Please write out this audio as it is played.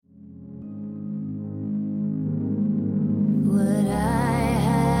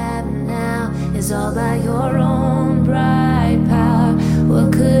is all by your own bright power.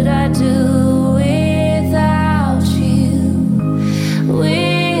 What could I do without you?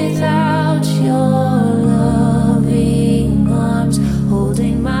 Without your loving arms,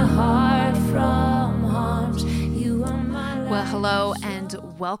 holding my heart from harms. You are my life. Well, hello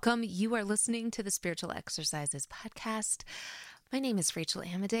and welcome. You are listening to the Spiritual Exercises podcast. My name is Rachel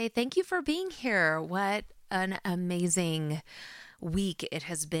Amadei. Thank you for being here. What an amazing week it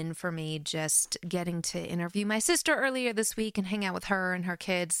has been for me, just getting to interview my sister earlier this week and hang out with her and her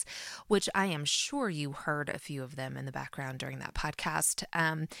kids, which I am sure you heard a few of them in the background during that podcast.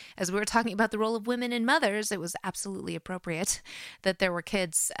 As we were talking about the role of women and mothers, it was absolutely appropriate that there were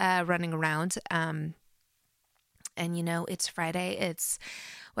kids running around. And you know, it's Friday. It's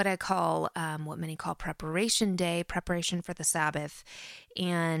what I call, what many call preparation day, preparation for the Sabbath.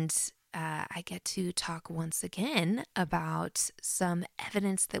 And I get to talk once again about some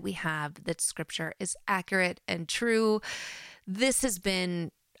evidence that we have that Scripture is accurate and true.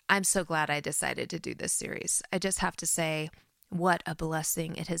 I'm so glad I decided to do this series. I just have to say, what a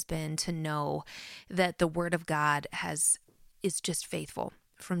blessing it has been to know that the Word of God is just faithful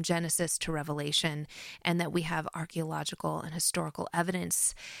from Genesis to Revelation, and that we have archaeological and historical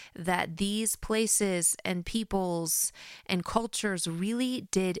evidence that these places and peoples and cultures really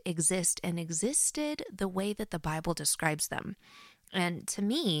did exist and existed the way that the Bible describes them. And to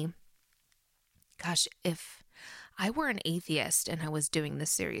me, gosh, if I were an atheist and I was doing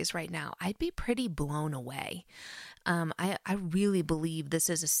this series right now, I'd be pretty blown away. I really believe this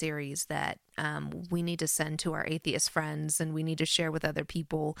is a series that we need to send to our atheist friends and we need to share with other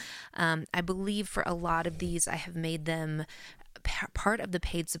people. I believe for a lot of these, I have made them part of the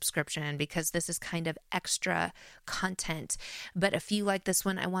paid subscription because this is kind of extra content. But a few like this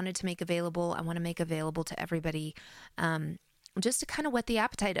one I wanted to make available. I want to make available to everybody. Just to kind of whet the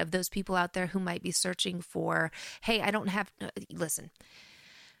appetite of those people out there who might be searching for, hey, I don't have, listen,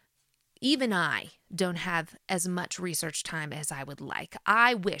 even I don't have as much research time as I would like.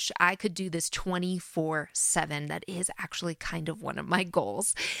 I wish I could do this 24/7. That is actually kind of one of my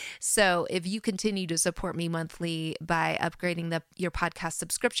goals. So if you continue to support me monthly by upgrading your podcast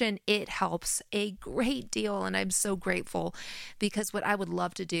subscription, it helps a great deal. And I'm so grateful because what I would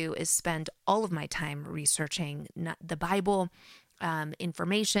love to do is spend all of my time researching the Bible,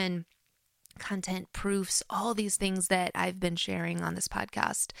 information, content, proofs, all these things that I've been sharing on this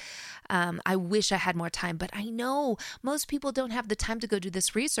podcast. I wish I had more time, but I know most people don't have the time to go do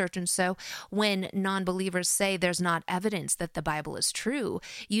this research. And so when non-believers say there's not evidence that the Bible is true,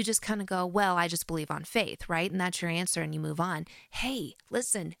 you just kind of go, well, I just believe on faith, right? And that's your answer and you move on. Hey,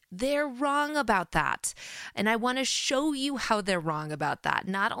 listen, they're wrong about that. And I want to show you how they're wrong about that.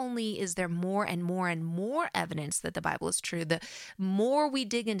 Not only is there more and more and more evidence that the Bible is true, the more we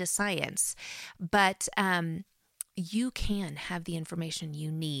dig into science, but you can have the information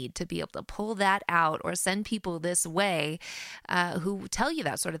you need to be able to pull that out or send people this way who tell you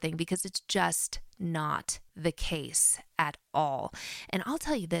that sort of thing, because it's just not the case at all. And I'll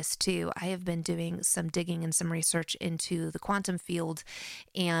tell you this too, I have been doing some digging and some research into the quantum field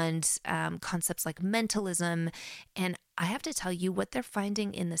and concepts like mentalism. And I have to tell you what they're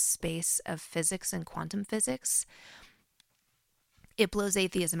finding in the space of physics and quantum physics. It blows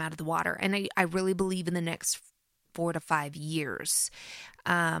atheism out of the water. And I really believe in the next 4 to 5 years,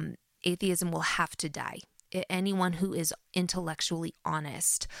 atheism will have to die. Anyone who is intellectually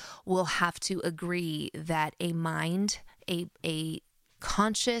honest will have to agree that a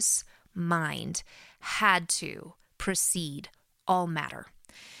conscious mind had to precede all matter.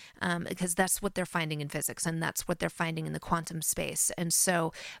 Because that's what they're finding in physics and that's what they're finding in the quantum space. And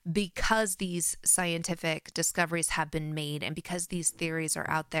so because these scientific discoveries have been made and because these theories are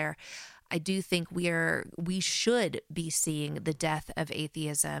out there, I do think we should be seeing the death of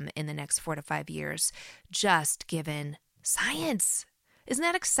atheism in the next 4 to 5 years, just given science. Isn't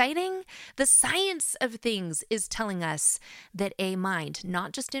that exciting? The science of things is telling us that a mind,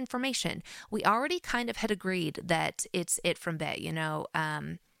 not just information, we already kind of had agreed that it's it from Bet,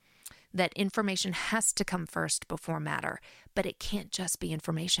 that information has to come first before matter, but it can't just be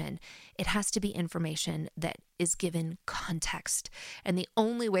information. It has to be information that is given context. And the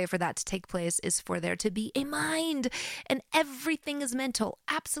only way for that to take place is for there to be a mind. And everything is mental.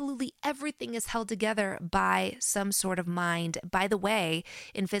 Absolutely everything is held together by some sort of mind. By the way,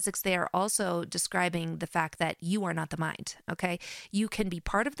 in physics, they are also describing the fact that you are not the mind, okay? You can be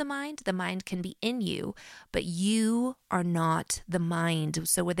part of the mind can be in you, but you are not the mind.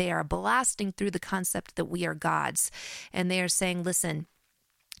 So they are blasting through the concept that we are gods. And they are saying, listen,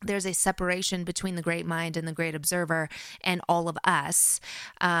 there's a separation between the great mind and the great observer and all of us.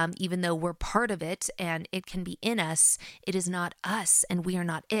 Even though we're part of it and it can be in us, it is not us and we are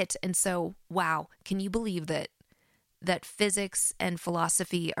not it. And so, wow, can you believe that physics and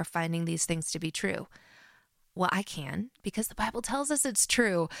philosophy are finding these things to be true? Well, I can, because the Bible tells us it's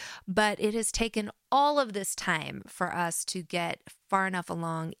true, but it has taken all of this time for us to get far enough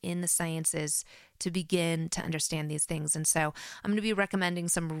along in the sciences to begin to understand these things. And so I'm going to be recommending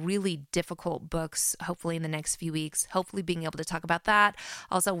some really difficult books, hopefully in the next few weeks, hopefully being able to talk about that.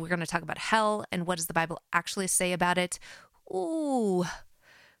 Also, we're going to talk about hell and what does the Bible actually say about it. Ooh,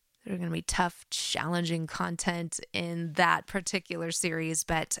 there's going to be tough, challenging content in that particular series,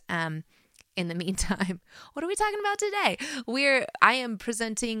 but in the meantime, what are we talking about today? I am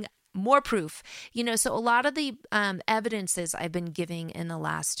presenting more proof. So a lot of the evidences I've been giving in the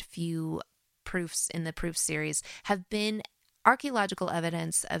last few proofs in the proof series have been archaeological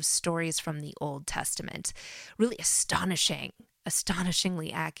evidence of stories from the Old Testament. Really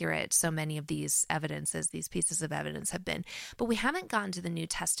astonishingly accurate. So many of these pieces of evidence have been, but we haven't gotten to the New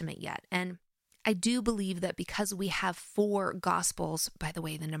Testament yet. And I do believe that because we have 4 gospels, by the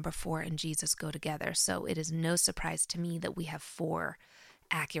way, the number 4 and Jesus go together. So it is no surprise to me that we have 4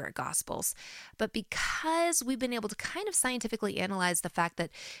 accurate gospels. But because we've been able to kind of scientifically analyze the fact that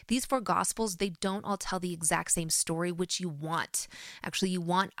these 4 gospels, they don't all tell the exact same story, which you want. Actually, you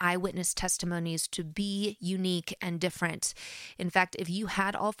want eyewitness testimonies to be unique and different. In fact, if you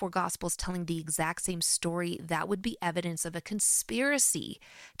had all 4 gospels telling the exact same story, that would be evidence of a conspiracy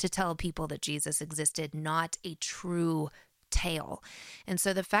to tell people that Jesus existed, not a true tale. And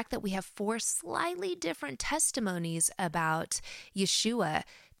so the fact that we have 4 slightly different testimonies about Yeshua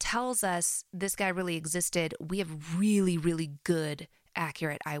tells us this guy really existed. We have really, really good,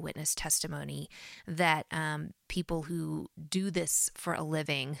 accurate eyewitness testimony that people who do this for a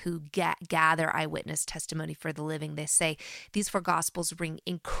living, who gather eyewitness testimony for the living, they say these 4 gospels ring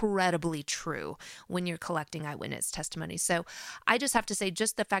incredibly true when you're collecting eyewitness testimony. So I just have to say,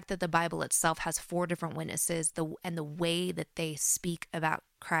 just the fact that the Bible itself has 4 different witnesses, and the way that they speak about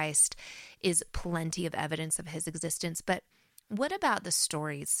Christ is plenty of evidence of his existence. But what about the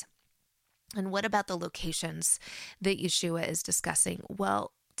stories? And what about the locations that Yeshua is discussing?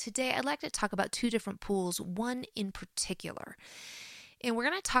 Well, today I'd like to talk about 2 different pools, one in particular. And we're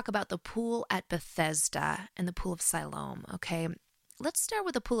going to talk about the pool at Bethesda and the pool of Siloam, okay? Let's start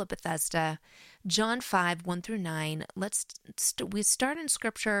with the pool at Bethesda, John 5, 1 through 9. We start in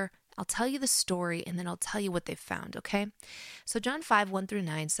scripture. I'll tell you the story, and then I'll tell you what they found, okay? So John 5, 1 through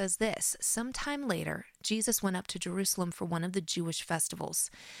 9 says this: Sometime later, Jesus went up to Jerusalem for one of the Jewish festivals.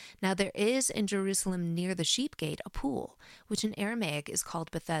 Now there is in Jerusalem near the sheep gate a pool, which in Aramaic is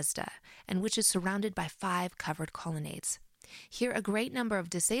called Bethesda, and which is surrounded by 5 covered colonnades. Here a great number of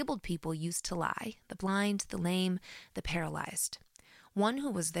disabled people used to lie: the blind, the lame, the paralyzed. One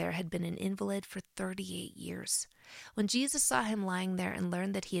who was there had been an invalid for 38 years. When Jesus saw him lying there and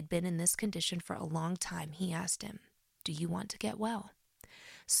learned that he had been in this condition for a long time, he asked him, "Do you want to get well?"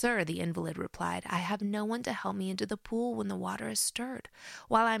 "Sir," the invalid replied, "I have no one to help me into the pool when the water is stirred.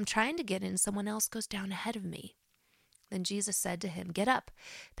 While I am trying to get in, someone else goes down ahead of me." Then Jesus said to him, "Get up,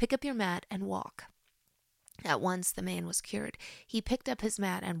 pick up your mat and walk." At once the man was cured. He picked up his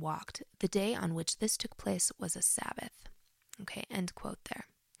mat and walked. The day on which this took place was a Sabbath. Okay, end quote there.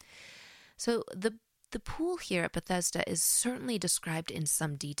 So the pool here at Bethesda is certainly described in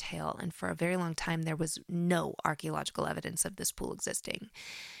some detail, and for a very long time there was no archaeological evidence of this pool existing.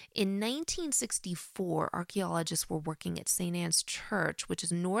 In 1964, archaeologists were working at St. Anne's Church, which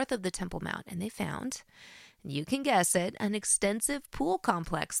is north of the Temple Mount, and they found, you can guess it, an extensive pool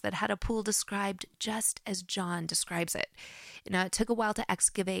complex that had a pool described just as John describes it. Now, it took a while to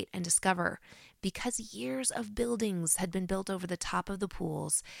excavate and discover, because years of buildings had been built over the top of the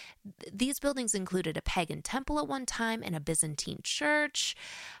pools. These buildings included a pagan temple at one time and a Byzantine church.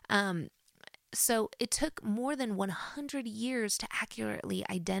 So it took more than 100 years to accurately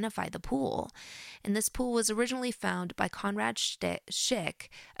identify the pool. And this pool was originally found by Konrad Schick,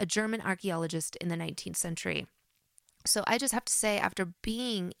 a German archaeologist in the 19th century. So I just have to say, after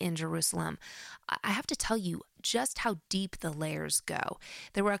being in Jerusalem, I have to tell you just how deep the layers go.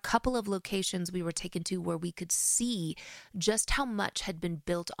 There were a couple of locations we were taken to where we could see just how much had been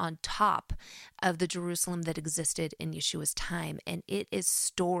built on top of the Jerusalem that existed in Yeshua's time. And it is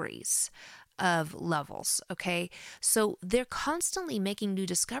stories of levels, okay? So they're constantly making new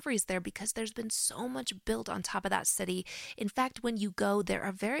discoveries there because there's been so much built on top of that city. In fact, when you go, there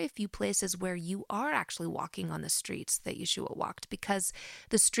are very few places where you are actually walking on the streets that Yeshua walked because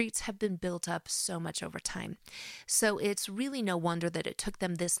the streets have been built up so much over time. So it's really no wonder that it took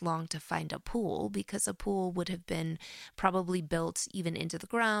them this long to find a pool, because a pool would have been probably built even into the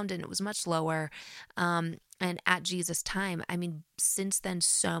ground and it was much lower. And at Jesus' time, I mean, since then,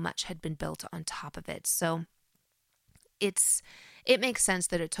 so much had been built on top of it. So it makes sense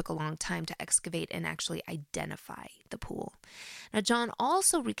that it took a long time to excavate and actually identify the pool. Now, John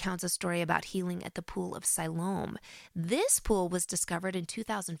also recounts a story about healing at the pool of Siloam. This pool was discovered in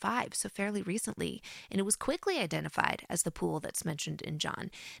 2005, so fairly recently, and it was quickly identified as the pool that's mentioned in John.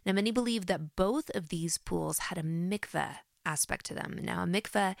 Now, many believe that both of these pools had a mikveh aspect to them. Now, a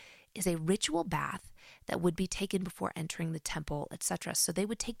mikveh is a ritual bath that would be taken before entering the temple, etc. So they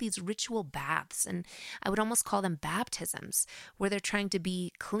would take these ritual baths, and I would almost call them baptisms, where they're trying to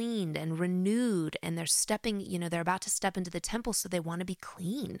be cleaned and renewed, and they're they're about to step into the temple, so they want to be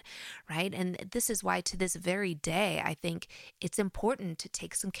clean, right? And this is why to this very day, I think it's important to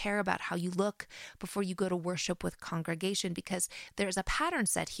take some care about how you look before you go to worship with congregation, because there's a pattern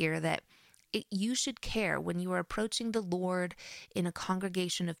set here that you should care when you are approaching the Lord in a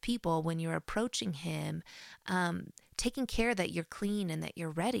congregation of people, when you're approaching Him, taking care that you're clean and that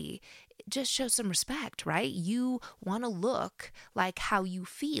you're ready. Just show some respect, right? You want to look like how you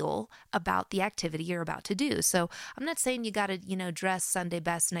feel about the activity you're about to do. So I'm not saying you got to, dress Sunday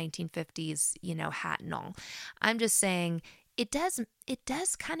best 1950s, hat and all. I'm just saying it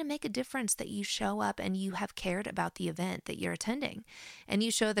does kind of make a difference that you show up and you have cared about the event that you're attending, and you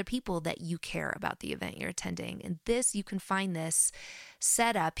show other people that you care about the event you're attending. And you can find this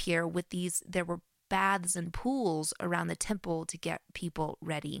set up here with there were baths and pools around the temple to get people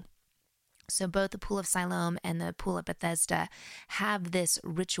ready. So both the Pool of Siloam and the Pool of Bethesda have this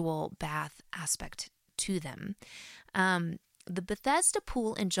ritual bath aspect to them. The Bethesda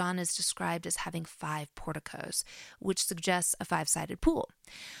pool in John is described as having 5 porticos, which suggests a 5-sided pool.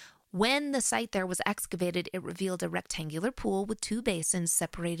 When the site there was excavated, it revealed a rectangular pool with 2 basins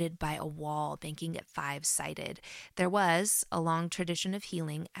separated by a wall, making it 5-sided. There was a long tradition of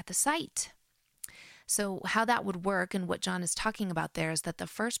healing at the site. So how that would work, and what John is talking about there, is that the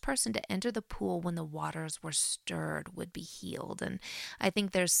first person to enter the pool when the waters were stirred would be healed. And I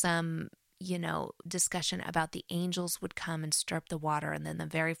think there's some discussion about the angels would come and stir up the water, and then the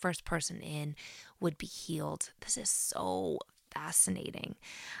very first person in would be healed. This is so fascinating.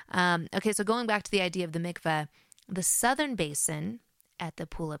 Okay, so going back to the idea of the mikveh, the southern basin at the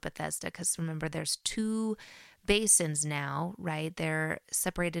Pool of Bethesda, because remember there's 2 basins now, right? They're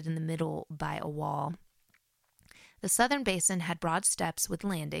separated in the middle by a wall. The southern basin had broad steps with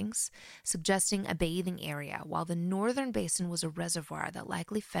landings, suggesting a bathing area, while the northern basin was a reservoir that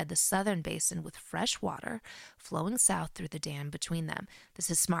likely fed the southern basin with fresh water flowing south through the dam between them.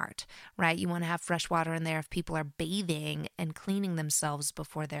 This is smart, right? You want to have fresh water in there if people are bathing and cleaning themselves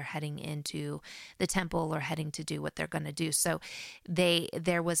before they're heading into the temple or heading to do what they're going to do. So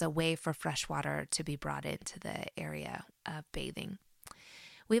there was a way for fresh water to be brought into the area of bathing.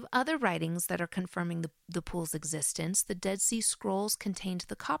 We have other writings that are confirming the pool's existence. The Dead Sea Scrolls contained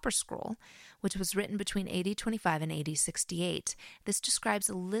the Copper Scroll, which was written between AD 25 and AD 68. This describes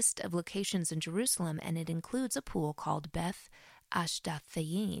a list of locations in Jerusalem, and it includes a pool called Beth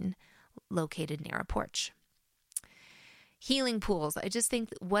Ashdathayin, located near a porch. Healing pools. I just think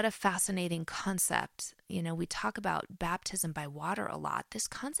what a fascinating concept. We talk about baptism by water a lot. This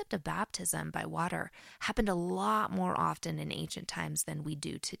concept of baptism by water happened a lot more often in ancient times than we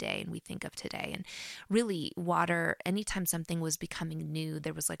do today and we think of today. And really, water, anytime something was becoming new,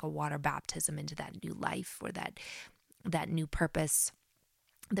 there was like a water baptism into that new life or that new purpose.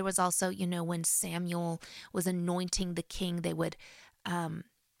 There was also, when Samuel was anointing the king, they would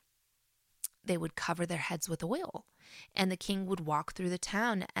cover their heads with oil, and the king would walk through the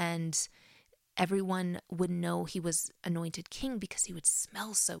town, and everyone would know he was anointed king because he would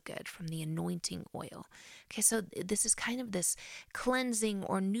smell so good from the anointing oil. Okay, so this is kind of this cleansing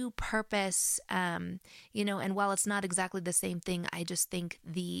or new purpose, and while it's not exactly the same thing, I just think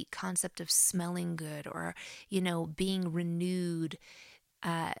the concept of smelling good or, being renewed,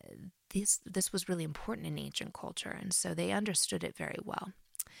 this was really important in ancient culture, and so they understood it very well.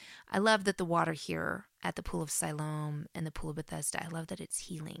 I love that the water here at the Pool of Siloam and the Pool of Bethesda, I love that it's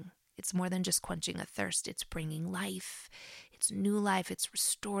healing. It's more than just quenching a thirst. It's bringing life. It's new life. It's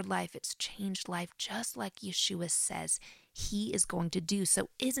restored life. It's changed life, just like Yeshua says He is going to do. So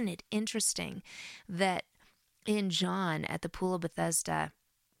isn't it interesting that in John at the Pool of Bethesda,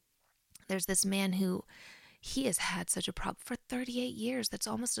 There's this man who he has had such a problem for 38 years. That's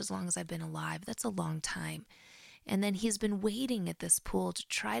almost as long as I've been alive. That's a long time. And then he's been waiting at this pool to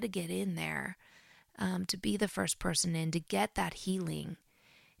try to get in there, to be the first person in, to get that healing.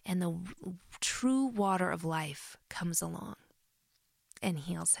 And the true water of life comes along and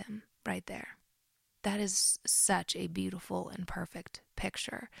heals him right there. That is such a beautiful and perfect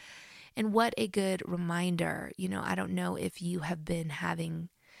picture. And what a good reminder. I don't know if you have been having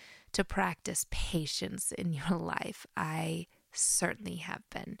to practice patience in your life. I certainly have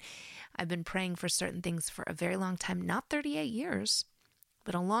been. I've been praying for certain things for a very long time, not 38 years,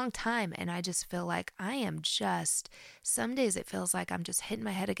 but a long time. And I just feel like some days it feels like I'm just hitting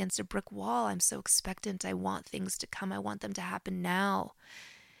my head against a brick wall. I'm so expectant. I want things to come. I want them to happen now.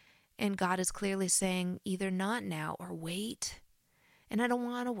 And God is clearly saying either not now or wait. And I don't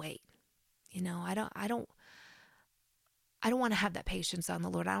want to wait. I don't want to have that patience on the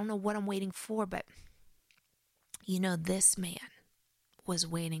Lord. I don't know what I'm waiting for, but this man was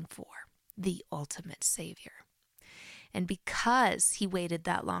waiting for the ultimate Savior. And because he waited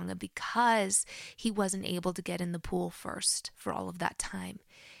that long, and because he wasn't able to get in the pool first for all of that time,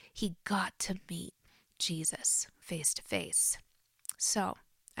 he got to meet Jesus face to face. So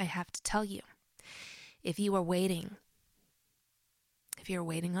I have to tell you, if you're waiting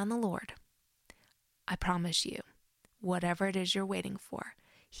on the Lord, I promise you, whatever it is you're waiting for,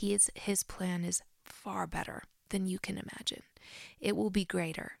 his plan is far better than you can imagine. It will be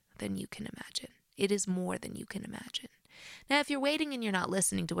greater than you can imagine. It is more than you can imagine. Now, if you're waiting and you're not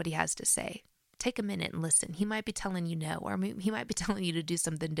listening to what he has to say, take a minute and listen. He might be telling you no, or he might be telling you to do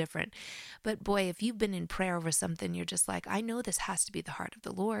something different. But boy, if you've been in prayer over something, you're just like, I know this has to be the heart of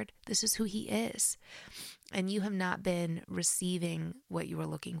the Lord. This is who he is. And you have not been receiving what you were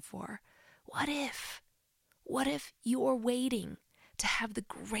looking for. What if you're waiting to have the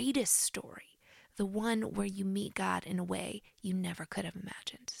greatest story, the one where you meet God in a way you never could have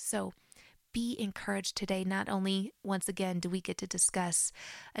imagined? So be encouraged today. Not only, once again, do we get to discuss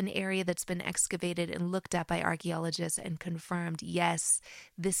an area that's been excavated and looked at by archaeologists and confirmed, yes,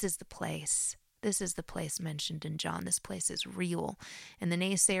 this is the place. This is the place mentioned in John. This place is real. And the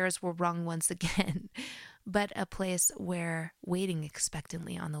naysayers were wrong once again. But a place where waiting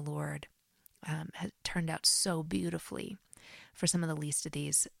expectantly on the Lord has turned out so beautifully for some of the least of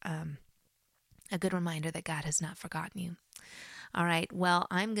these. A good reminder that God has not forgotten you. All right, well,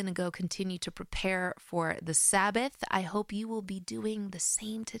 I'm going to go continue to prepare for the Sabbath. I hope you will be doing the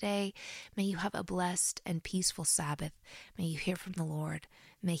same today. May you have a blessed and peaceful Sabbath. May you hear from the Lord.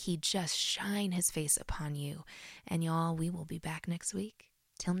 May he just shine his face upon you. And y'all, we will be back next week.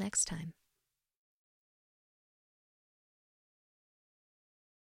 Till next time.